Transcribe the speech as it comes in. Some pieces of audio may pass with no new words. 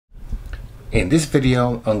In this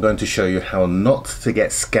video, I'm going to show you how not to get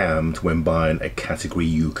scammed when buying a Category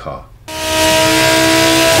U car.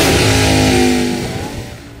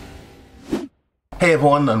 Hey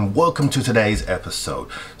everyone, and welcome to today's episode.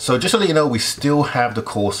 So just to let you know, we still have the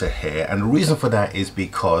Corsa here, and the reason for that is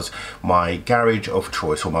because my garage of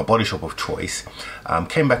choice, or my body shop of choice,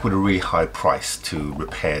 came back with a really high price to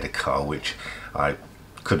repair the car, which I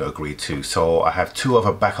couldn't agree to. So I have two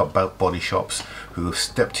other backup body shops who have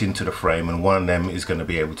stepped into the frame, and one of them is going to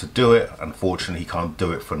be able to do it. Unfortunately, he can't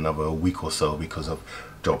do it for another week or so because of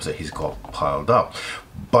jobs that he's got piled up.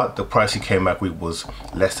 But the price he came back with was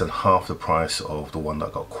less than half the price of the one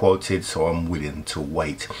that got quoted, so I'm willing to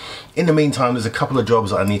wait. In the meantime, there's a couple of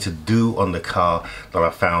jobs that I need to do on the car that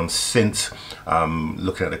I found since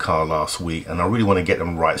looking at the car last week, and I really want to get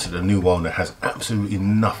them right so the new owner has absolutely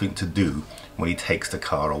nothing to do when he takes the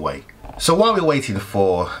car away. So while we're waiting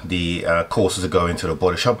for the Corsa to go into the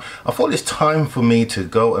body shop, I thought it's time for me to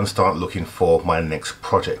go and start looking for my next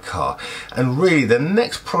project car. And really, the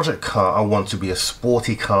next project car I want to be a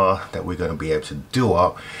sporty car that we're going to be able to do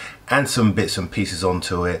up, add some bits and pieces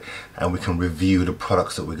onto it, and we can review the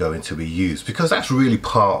products that we're going to be used, because that's really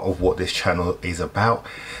part of what this channel is about.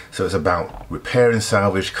 So it's about repairing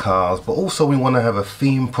salvage cars, but also we want to have a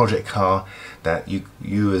theme project car that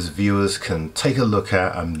you as viewers can take a look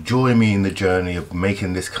at and join me in the journey of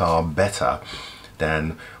making this car better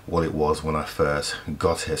than what it was when I first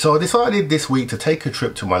got here. So I decided this week to take a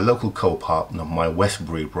trip to my local Copart, my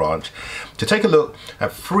Westbury branch, to take a look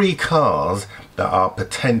at 3 cars that are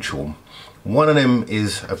potential. One of them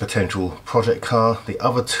is a potential project car. The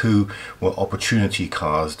other 2 were opportunity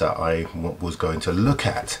cars that I was going to look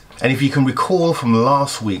at. And if you can recall from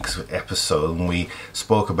last week's episode, when we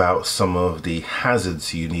spoke about some of the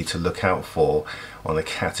hazards you need to look out for on a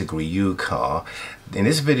Category U car, in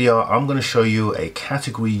this video I'm going to show you a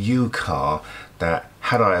Category U car that,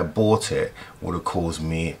 had I bought it, would have caused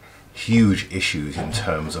me huge issues in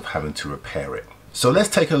terms of having to repair it. So let's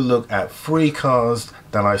take a look at 3 cars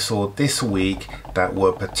that I saw this week that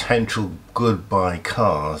were potential good buy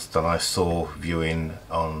cars that I saw viewing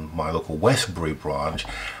on my local Westbury branch,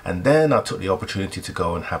 and then I took the opportunity to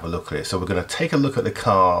go and have a look at it. So we're going to take a look at the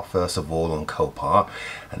car first of all on Copart,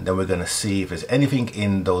 and then we're going to see if there's anything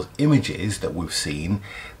in those images that we've seen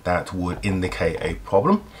that would indicate a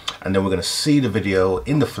problem, and then we're going to see the video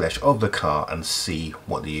in the flesh of the car and see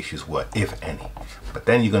what the issues were, if any. But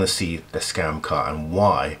then you're going to see the scam car and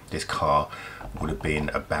why this car would have been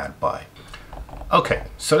a bad buy. Okay,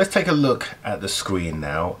 so let's take a look at the screen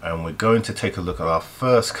now, and we're going to take a look at our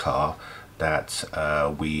first car that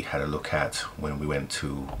we had a look at when we went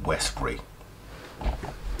to Westbury.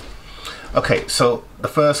 Okay, so the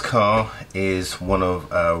first car is one of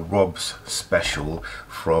Rob's special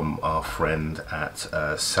from our friend at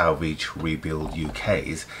Salvage Rebuild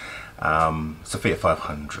UK's. It's a Fiat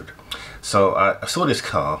 500. So I saw this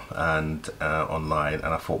car and online,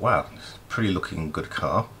 and I thought, wow, it's a pretty looking good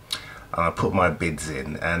car. And I put my bids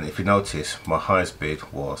in, and if you notice, my highest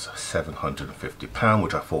bid was £750,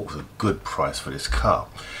 which I thought was a good price for this car.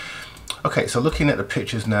 Okay, so looking at the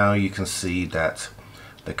pictures now, you can see that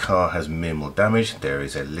the car has minimal damage. There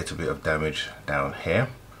is a little bit of damage down here.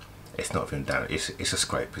 It's not even damage, it's a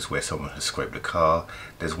scrape. It's where someone has scraped the car.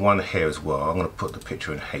 There's one here as well. I'm going to put the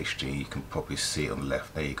picture in HD. You can probably see it on the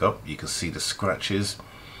left. There you go. You can see the scratches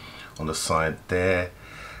on the side there,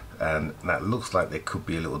 and that looks like there could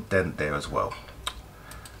be a little dent there as well.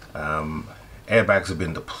 Airbags have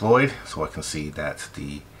been deployed, so I can see that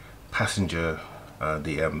the passenger,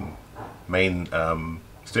 main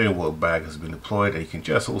steering wheel bag has been deployed, and you can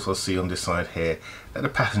just also see on this side here that the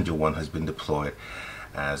passenger one has been deployed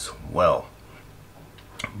as well.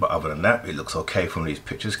 But other than that, it looks okay from these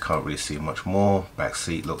pictures. Can't really see much more. Back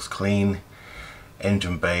seat looks clean.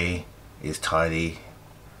 Engine bay is tidy.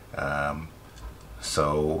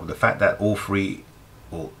 So the fact that all 3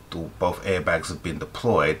 or both airbags have been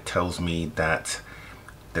deployed tells me that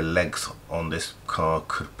the legs on this car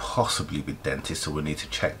could possibly be dented, so we need to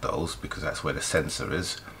check those because that's where the sensor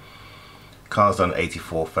is. Car's done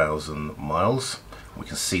 84,000 miles. We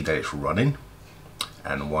can see that it's running,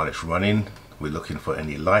 and while it's running, we're looking for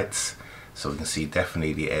any lights, so we can see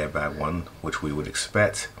definitely the airbag one, which we would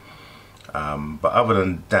expect. But other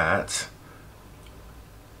than that,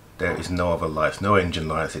 there is no other lights, no engine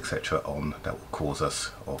lights, etc. on that will cause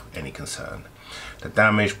us of any concern. The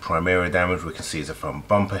damage, primary damage, we can see is a front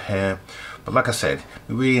bumper here, but like I said,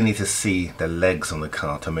 we really need to see the legs on the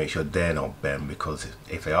car to make sure they're not bent, because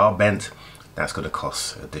if they are bent, that's going to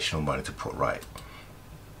cost additional money to put right.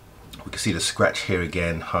 We can see the scratch here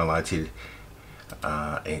again highlighted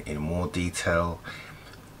in more detail.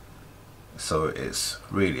 so it's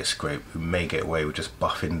really a scrape. We may get away with just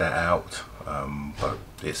buffing that out, but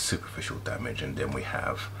it's superficial damage. And then we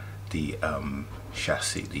have the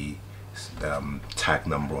chassis, the tag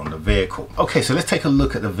number on the vehicle. Okay, so let's take a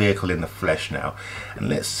look at the vehicle in the flesh now, and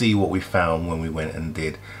let's see what we found when we went and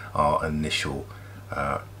did our initial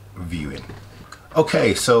viewing.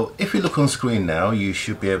 Okay, so if you look on screen now, you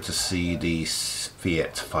should be able to see the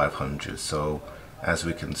Fiat 500. So as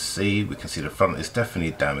we can see the front is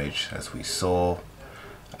definitely damaged, as we saw.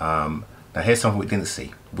 Now here's something we didn't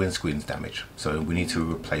see. Windscreen's damaged, so we need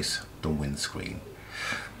to replace the windscreen.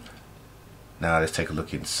 Now let's take a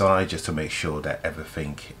look inside just to make sure that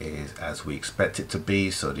everything is as we expect it to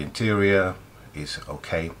be. So the interior is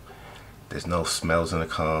okay. There's no smells in the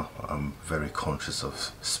car. I'm very conscious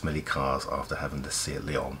of smelly cars after having the Seat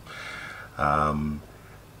Leon.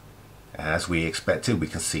 As we expected, we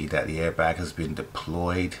can see that the airbag has been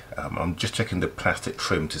deployed. I'm just checking the plastic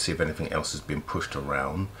trim to see if anything else has been pushed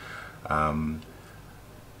around. And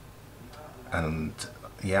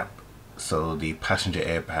yeah, so the passenger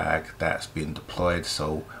airbag, that's been deployed.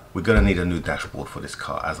 So we're going to need a new dashboard for this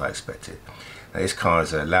car, as I expected. Now, this car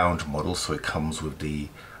is a lounge model, so it comes with the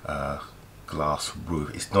glass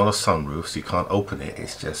roof. It's not a sunroof, so you can't open it.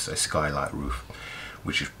 It's just a skylight roof,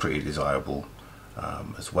 which is pretty desirable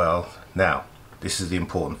as well. Now this is the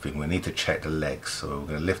important thing. We need to check the legs, so we're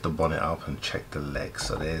going to lift the bonnet up and check the legs.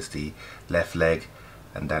 So there's the left leg,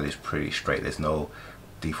 and that is pretty straight. There's no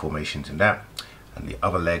deformations in that, and the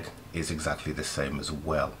other leg is exactly the same as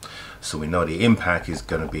well. So we know the impact is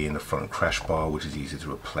going to be in the front crash bar, which is easy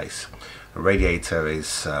to replace. The radiator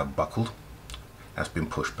is buckled, has been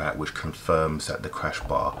pushed back, which confirms that the crash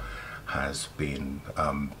bar has been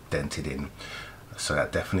dented in. So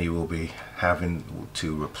that definitely will be having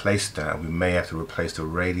to replace that. We may have to replace the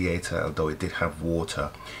radiator, although it did have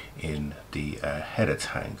water in the header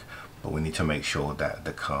tank, but we need to make sure that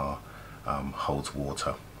the car holds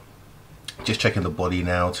water. Just checking the body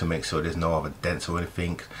now to make sure there's no other dents or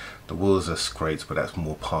anything. The wheels are scraped, but that's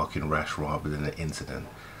more parking rash rather than an incident.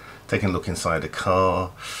 Taking a look inside the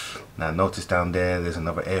car. Now notice down there's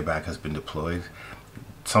another airbag has been deployed.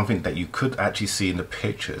 Something that you could actually see in the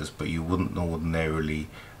pictures, but you wouldn't ordinarily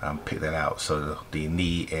pick that out. So the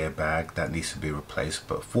knee airbag, that needs to be replaced,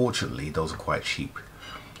 but fortunately those are quite cheap.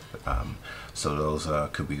 So those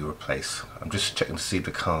could be replaced. I'm just checking to see if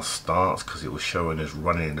the car starts, because it was showing us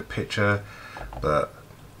running in the picture, but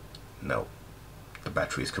no, the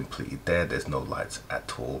battery is completely dead. There's no lights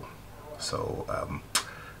at all. So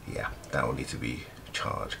yeah, that will need to be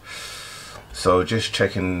charged. So just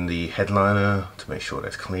checking the headliner to make sure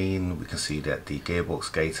that's clean. We can see that the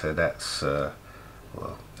gearbox gaiter, that's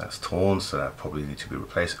well, that's torn, so that probably needs to be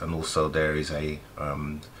replaced. And also there is a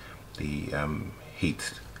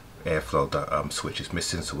heat airflow switch is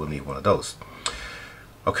missing, so we'll need one of those.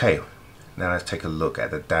 Okay, now let's take a look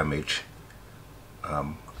at the damage.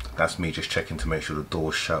 That's me just checking to make sure the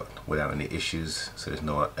door's shut without any issues, so there's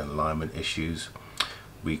no alignment issues.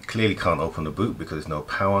 We clearly can't open the boot because there's no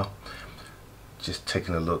power. Just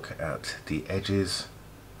taking a look at the edges,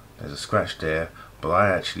 there's a scratch there, but I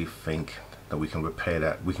actually think that we can repair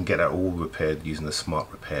that. We can get that all repaired using a smart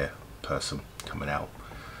repair person coming out,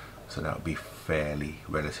 so that would be fairly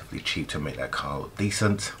relatively cheap to make that car look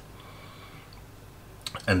decent.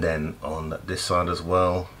 And then on this side as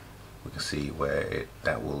well, we can see where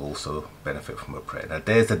that will also benefit from repair. Now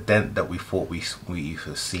there's a dent that we thought we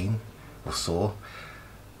have seen or saw,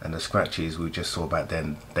 and the scratches we just saw back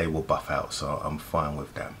then, they will buff out, so I'm fine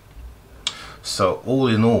with them. So all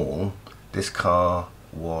in all, this car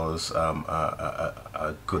was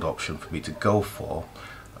a good option for me to go for,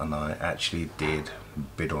 and I actually did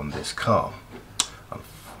bid on this car.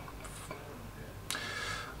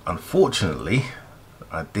 Unfortunately,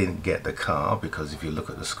 I didn't get the car, because if you look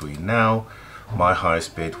at the screen now, my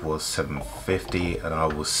highest bid was $750, and I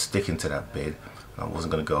was sticking to that bid. I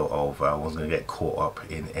wasn't going to go over. I wasn't going to get caught up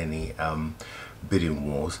in any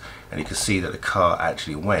bidding wars, and you can see that the car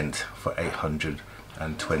actually went for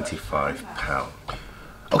 £825.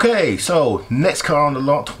 Okay, so next car on the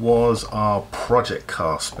lot was our project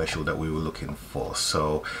car special that we were looking for.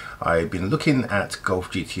 So I've been looking at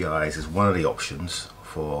Golf GTIs as one of the options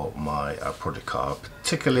for my project car,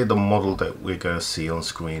 particularly the model that we're going to see on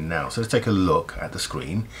screen now. So let's take a look at the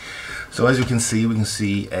screen. So as you can see, we can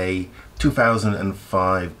see a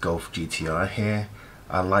 2005 Golf GTI here.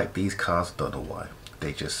 I like these cars, don't know why.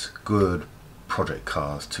 They're just good project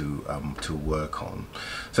cars to work on.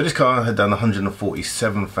 So this car had done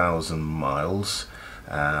 147,000 miles.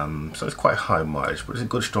 So it's quite high mileage, but it's a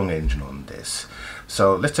good strong engine on this.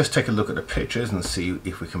 So let's just take a look at the pictures and see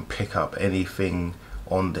if we can pick up anything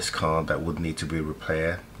on this car that would need to be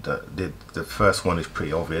repaired. The first one is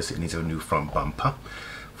pretty obvious. It needs a new front bumper.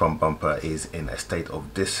 Front bumper is in a state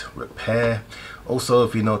of disrepair. Also,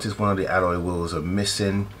 if you notice, one of the alloy wheels are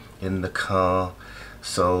missing in the car.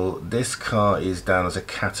 So this car is down as a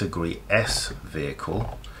Category S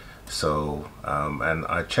vehicle. So and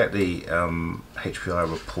I checked the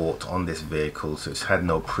HPI report on this vehicle, so it's had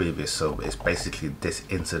no previous, so it's basically this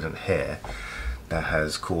incident here that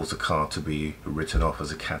has caused the car to be written off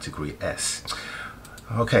as a Category S.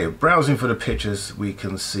 Okay, browsing for the pictures, we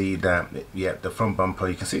can see that, yeah, the front bumper,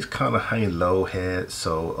 you can see it's kind of hanging low here,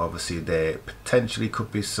 so obviously there potentially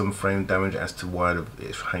could be some frame damage as to why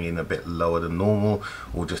it's hanging a bit lower than normal,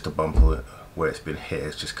 or just the bumper where it's been hit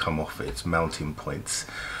has just come off its mounting points.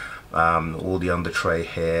 All the under tray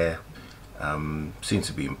here seems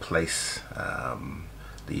to be in place.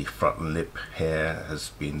 The front lip here has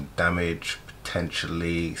been damaged,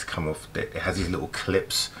 potentially it's come off. It has these little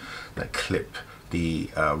clips that clip the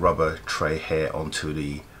rubber tray here onto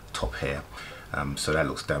the top here, so that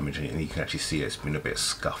looks damaged, and you can actually see it's been a bit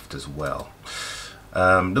scuffed as well.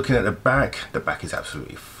 Looking at the back is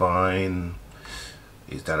absolutely fine.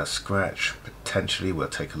 Is that a scratch? Potentially. We'll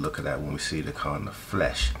take a look at that when we see the car in the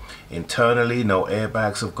flesh. Internally, no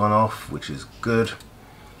airbags have gone off, which is good.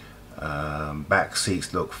 Back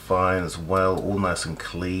seats look fine as well, all nice and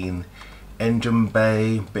clean. Engine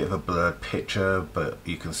bay, bit of a blurred picture, but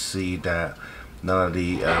you can see that none of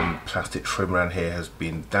the plastic trim around here has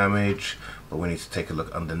been damaged, but we need to take a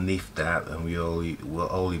look underneath that, and we'll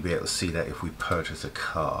only be able to see that if we purchase a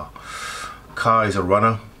car. Car is a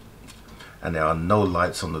runner, and there are no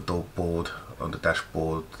lights on the on the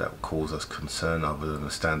dashboard that will cause us concern, other than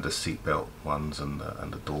the standard seatbelt ones, and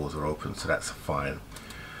the doors are open, so that's fine.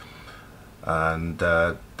 And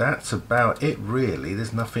that's about it really.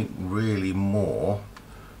 There's nothing really more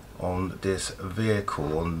on this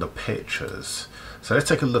vehicle on the pictures. So let's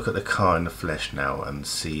take a look at the car in the flesh now and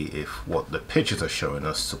see if what the pictures are showing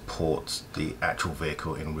us supports the actual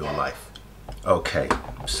vehicle in real life. Okay,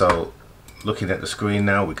 so looking at the screen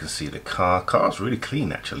now, we can see the car's really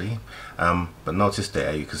clean actually, but notice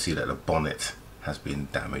there you can see that the bonnet has been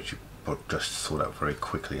damaged, but just saw that very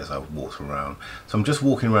quickly as I walked around. So I'm just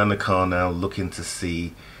walking around the car now, looking to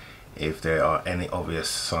see if there are any obvious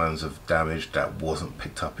signs of damage that wasn't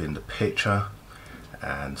picked up in the picture,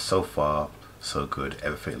 and so far so good.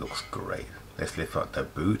 Everything looks great. Let's lift up the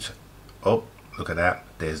boot. Oh, look at that,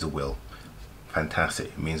 there's the wheel. Fantastic.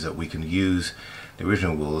 It means that we can use the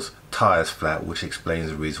original wheels, tires flat, which explains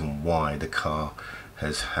the reason why the car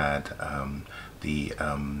has had the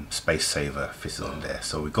space saver fitted on there.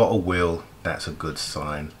 So we've got a wheel, that's a good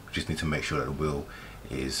sign. We just need to make sure that the wheel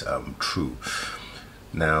is true.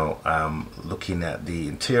 Now looking at the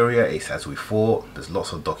interior, it's as we thought. There's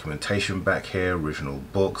lots of documentation back here, original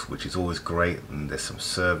books, which is always great, and there's some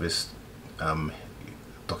service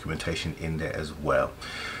documentation in there as well.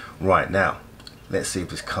 Right, now let's see if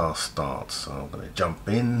this car starts. So I'm going to jump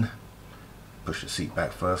in, push the seat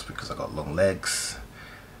back first because I got long legs,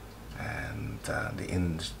 and the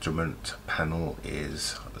instrument panel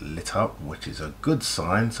is lit up, which is a good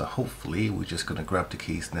sign. So hopefully we're just going to grab the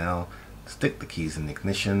keys now, stick the keys in the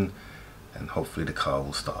ignition, and hopefully the car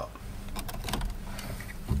will start.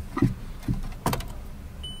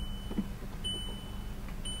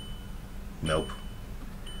 Nope.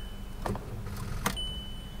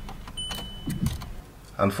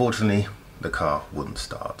 Unfortunately, the car wouldn't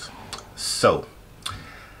start. So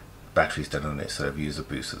battery's dead on it, so I've used the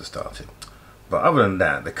booster to start it. But other than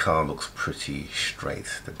that, the car looks pretty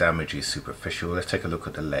straight. The damage is superficial. Let's take a look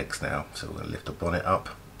at the legs now. So we're going to lift the bonnet up.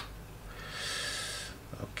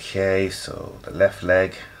 Okay, so the left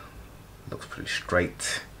leg looks pretty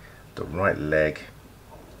straight. The right leg,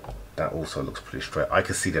 that also looks pretty straight. I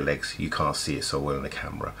can see the legs, you can't see it so well in the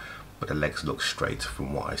camera, but the legs look straight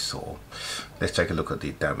from what I saw. Let's take a look at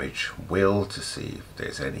the damaged wheel to see if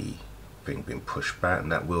there's anything being pushed back,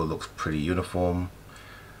 and that wheel looks pretty uniform.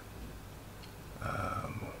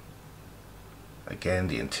 Again,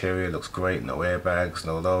 the interior looks great, no airbags,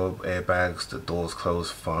 no low airbags, the doors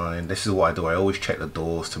close fine. This is what I do, I always check the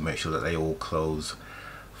doors to make sure that they all close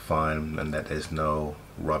fine and that there's no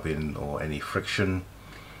rubbing or any friction.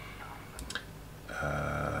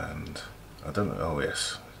 And I don't know, oh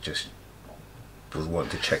yes, just was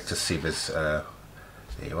wanting to check to see if there's, there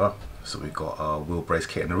you are. So we've got our wheel brace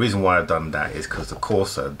kit, and the reason why I've done that is because the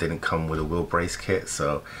Corsa didn't come with a wheel brace kit,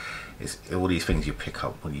 so it's all these things you pick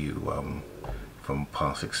up when you from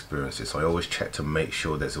past experiences. So I always check to make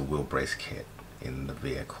sure there's a wheel brace kit in the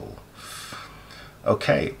vehicle.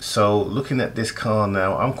 Okay, so looking at this car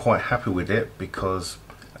now, I'm quite happy with it because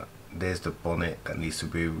there's the bonnet that needs to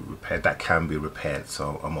be repaired. That can be repaired,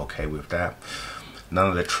 so I'm okay with that. None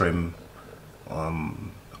of the trim,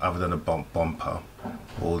 other than a bumper,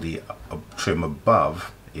 all the trim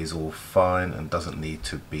above is all fine and doesn't need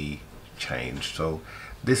to be changed. So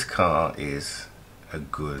this car is a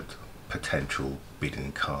good potential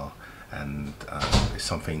bidding car, and it's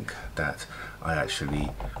something that I actually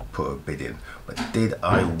put a bid in. But did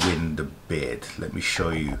I win the bid? Let me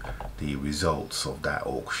show you the results of that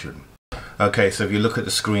auction. Okay, so if you look at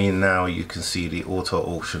the screen now, you can see the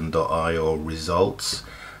autoauction.io results,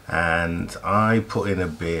 and I put in a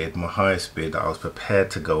bid. My highest bid that I was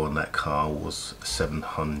prepared to go on that car was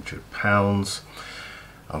 £700.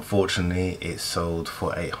 Unfortunately, it sold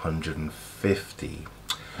for £850.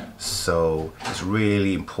 So it's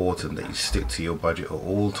really important that you stick to your budget at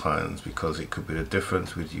all times, because it could be the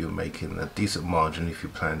difference with you making a decent margin if you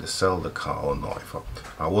plan to sell the car or not. If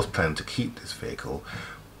I was planning to keep this vehicle,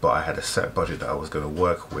 but I had a set budget that I was going to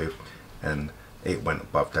work with, and it went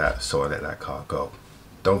above that, so I let that car go.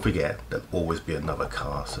 Don't forget, there'll always be another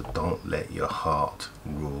car, so don't let your heart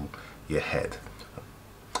rule your head.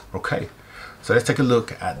 Okay, so let's take a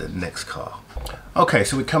look at the next car. Okay,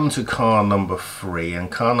 so we come to car number 3, and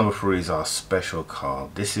car number 3 is our special car.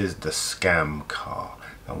 This is the scam car.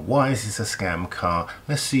 Now, why is this a scam car?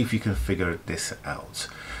 Let's see if you can figure this out.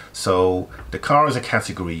 So the car is a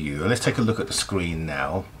Category U, and let's take a look at the screen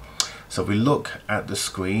now. So if we look at the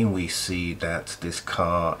screen, we see that this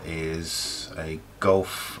car is a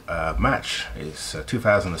Golf Match. It's a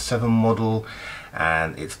 2007 model,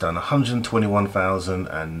 and it's done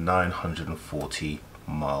 121,940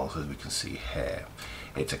 miles, as we can see here.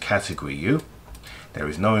 It's a Category U. There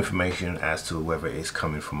is no information as to whether it's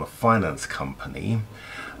coming from a finance company,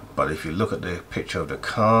 but if you look at the picture of the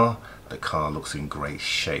car looks in great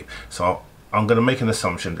shape. So I'm going to make an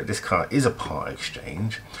assumption that this car is a part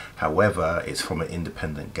exchange. However, it's from an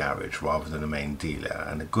independent garage rather than a main dealer,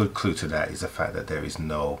 and a good clue to that is the fact that there is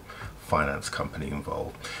no finance company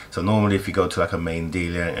involved. So normally if you go to like a main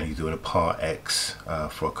dealer and you're doing a part X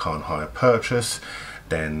for a car and hire purchase,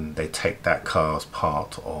 then they take that car as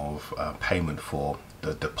part of payment for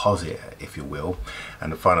the deposit, if you will,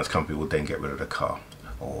 and the finance company will then get rid of the car,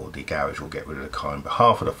 or the garage will get rid of the car on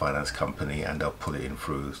behalf of the finance company, and they'll put it in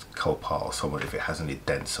through Copart or someone if it has any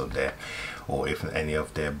dents on there, or if any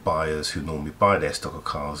of their buyers who normally buy their stock of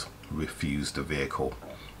cars refuse the vehicle.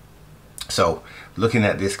 So looking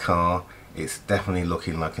at this car, it's definitely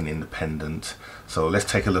looking like an independent. So let's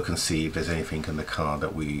take a look and see if there's anything in the car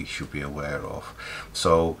that we should be aware of.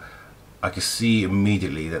 So I can see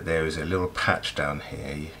immediately that there is a little patch down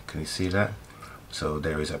here. Can you see that? So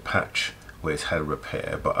there is a patch where it's had a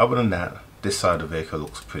repair, but other than that, this side of the vehicle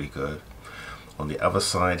looks pretty good. On the other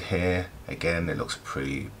side here, again, it looks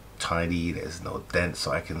pretty tidy. There's no dents,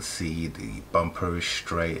 so I can see the bumper is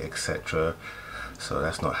straight, etc. So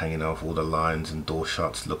that's not hanging off. All the lines and door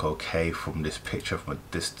shuts look okay from this picture from a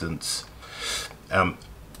distance.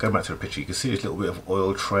 Going back to the picture, you can see this little bit of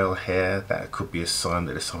oil trail here. That could be a sign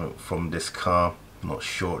that there's something from this car. I'm not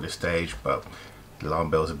sure at this stage, but the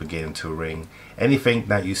alarm bells are beginning to ring. Anything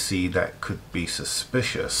that you see that could be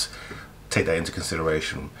suspicious, take that into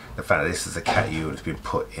consideration. The fact that this is a Cat U and it's been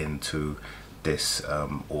put into this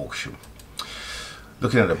auction.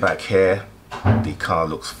 Looking at the back here, the car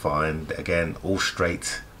looks fine. Again, all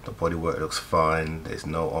straight. The bodywork looks fine. There's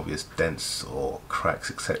no obvious dents or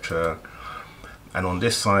cracks, etc. And on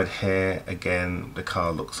this side here, again, the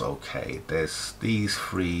car looks okay. There's these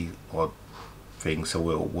 3 odd things, so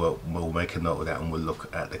we'll make a note of that, and we'll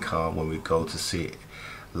look at the car when we go to see it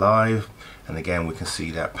live. And again, we can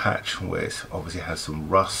see that patch where it obviously has some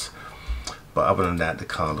rust, but other than that, the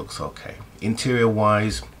car looks okay. Interior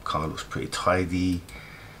wise, car looks pretty tidy.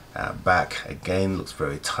 Back again looks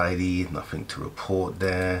very tidy, nothing to report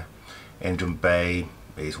there. Engine bay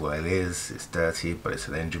is what it is. It's dirty, but it's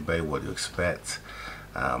an engine bay, what do you expect?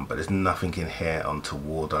 But there's nothing in here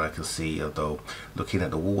untoward that I can see, although looking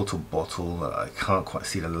at the water bottle, I can't quite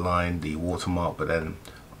see the line, the watermark, but then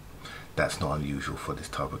that's not unusual for this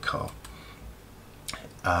type of car.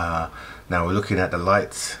 Now we're looking at the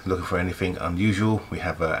lights, looking for anything unusual. We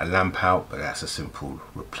have a lamp out, but that's a simple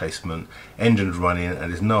replacement. Engine's running,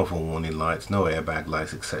 and there's no other warning lights, no airbag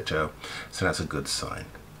lights, etc. So that's a good sign.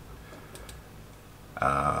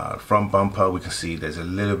 Front bumper, we can see there's a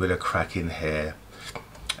little bit of crack in here,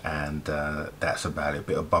 and that's about it. A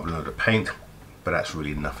bit of bubbling of the paint, but that's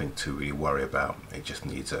really nothing to really worry about. It just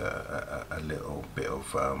needs a little bit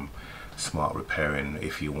of smart repairing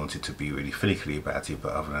if you wanted to be really finicky about it.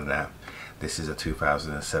 But other than that, this is a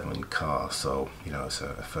 2007 car, so you know, it's a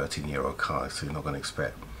 13-year-old car, so you're not going to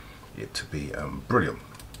expect it to be brilliant.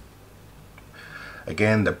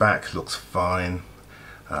 Again, the back looks fine.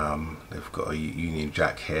 They've got a Union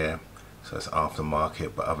Jack here, so it's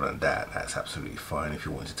aftermarket, but other than that, that's absolutely fine. If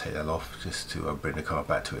you want to take that off just to bring the car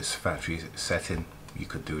back to its factory setting, you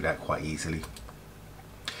could do that quite easily.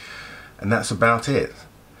 And that's about it.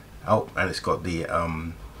 Oh, and it's got the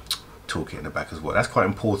toolkit in the back as well. That's quite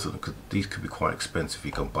important because these could be quite expensive if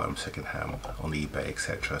you can buy them second hand on eBay,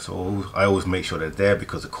 etc. So I always make sure they're there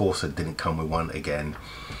because the Corsa didn't come with one again.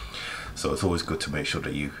 So it's always good to make sure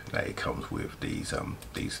that it comes with these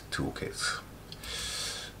toolkits.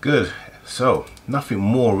 Good. So nothing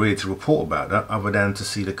more really to report about that other than to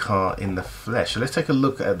see the car in the flesh. So let's take a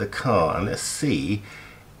look at the car and let's see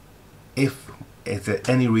if is there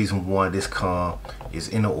any reason why this car is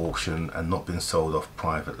in an auction and not been sold off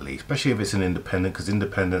privately, especially if it's an independent, because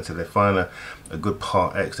independents, if they find a good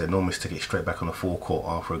part X, they normally stick it straight back on the forecourt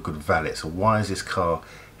after a good valet. So why is this car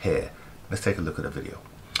here? Let's take a look at the video.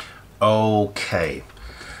 Okay,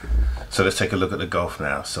 so let's take a look at the Golf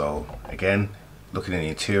now. So again, looking in the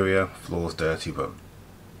interior, floor's dirty, but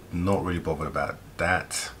not really bothered about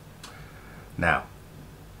that. Now,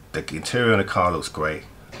 the interior of the car looks great.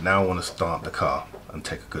 Now I want to start the car and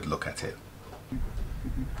take a good look at it.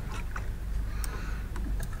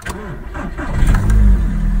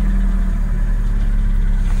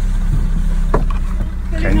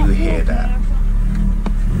 Can you hear that?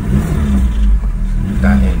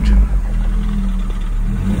 That engine.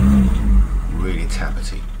 Really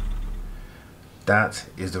tappity. That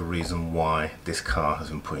is the reason why this car has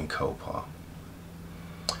been put in Copart.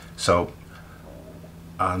 So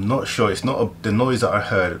I'm not sure, it's not the noise that I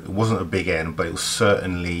heard, it wasn't a big end, but it was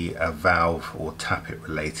certainly a valve or tappet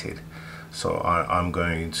related. So I'm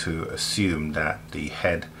going to assume that the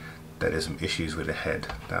head, that there's some issues with the head,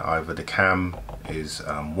 that either the cam is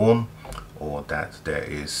worn or that there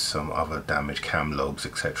is some other damage, cam lobes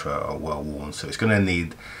etc. are well worn, so it's going to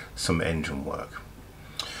need some engine work.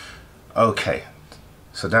 Okay,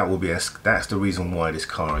 so that will be that's the reason why this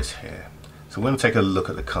car is here. So we're going to take a look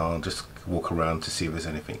at the car and just walk around to see if there's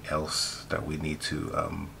anything else that we need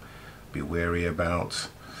to be wary about.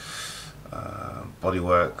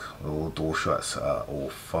 Bodywork, all door shuts are all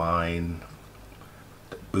fine.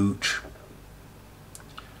 The boot,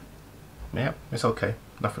 yeah, it's okay,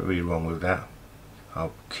 nothing really wrong with that.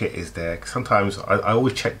 Our kit is there. Sometimes I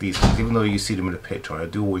always check these things, even though you see them in the picture. I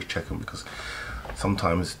do always check them because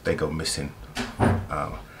sometimes they go missing.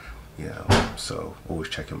 You know, so always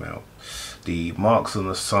check them out. The marks on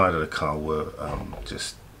the side of the car were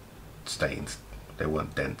just stains, they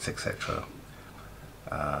weren't dents etc.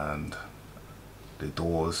 And the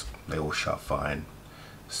doors, they all shut fine.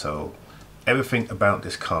 So everything about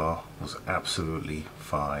this car was absolutely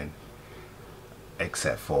fine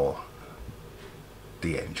except for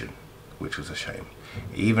the engine, which was a shame.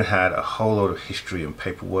 It even had a whole lot of history and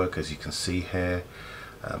paperwork, as you can see here.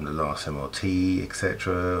 The last MOT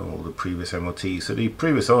etc., all the previous MOT. So the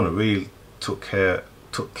previous owner really took care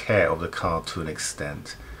of the car to an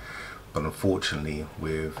extent, but unfortunately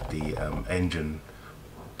with the engine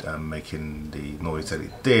making the noise that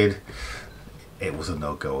it did, it was a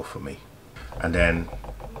no-go for me. And then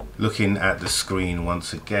looking at the screen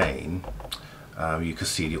once again, you can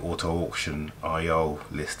see the auto auction IO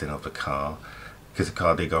listing of the car. Because the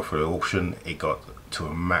car did go for the auction, it got to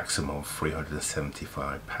a maximum of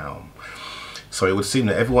 £375. So it would seem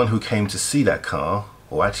that everyone who came to see that car,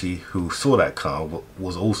 or actually who saw that car,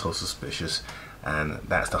 was also suspicious, and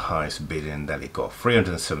that's the highest bidding that it got,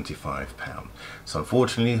 £375. So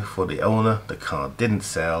unfortunately for the owner, the car didn't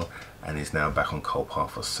sell and is now back on Copart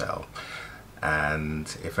for sale.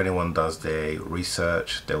 And if anyone does their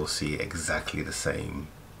research, they will see exactly the same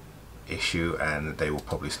issue and they will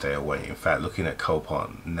probably stay away. In fact, looking at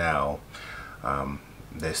Copart now,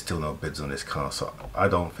 there's still no bids on this car, so I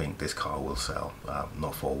don't think this car will sell,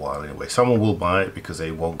 not for a while anyway. Someone will buy it because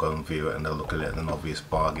they won't go and view it and they'll look at it as an obvious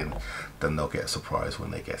bargain, then they'll get a surprise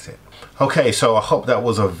when they get it. Okay, so I hope that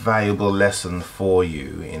was a valuable lesson for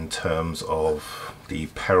you in terms of the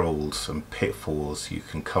perils and pitfalls you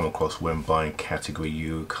can come across when buying Category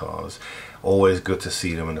U cars. Always good to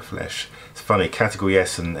see them in the flesh. It's funny, Category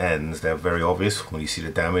S and Ns, they're very obvious when you see the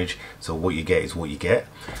damage, so what you get is what you get.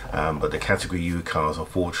 But the Category U cars,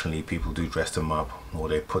 unfortunately, people do dress them up or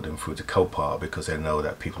they put them through to Copart because they know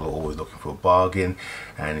that people are always looking for a bargain,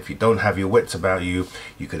 and if you don't have your wits about you,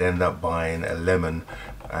 you could end up buying a lemon,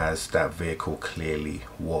 as that vehicle clearly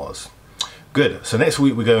was. Good. So next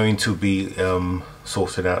week we're going to be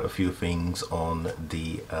sorting out a few things on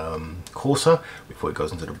the Corsa before it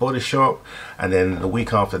goes into the body shop, and then the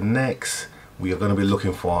week after next we are going to be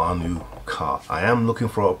looking for our new car. I am looking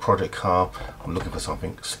for a project car. I'm looking for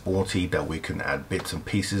something sporty that we can add bits and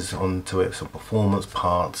pieces onto it, some performance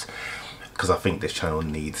parts, because I think this channel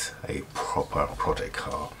needs a proper project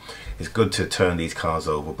car. It's good to turn these cars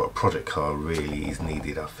over, but a project car really is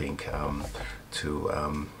needed, I think,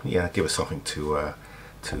 to yeah, give us something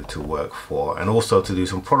to work for, and also to do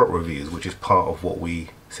some product reviews, which is part of what we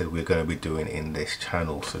said we're going to be doing in this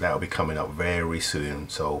channel. So that will be coming up very soon,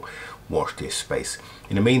 so watch this space.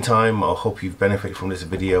 In the meantime, I hope you've benefited from this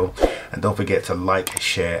video, and don't forget to like,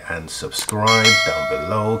 share and subscribe down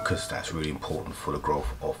below, because that's really important for the growth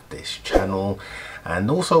of this channel. And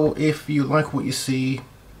also, if you like what you see,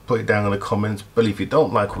 put it down in the comments. But if you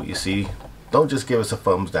don't like what you see, don't just give us a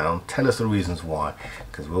thumbs down, tell us the reasons why,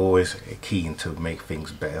 because we're always keen to make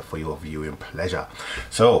things better for your viewing pleasure.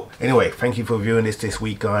 So anyway, thank you for viewing this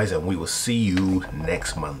week, guys, and we will see you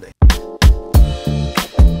next Monday.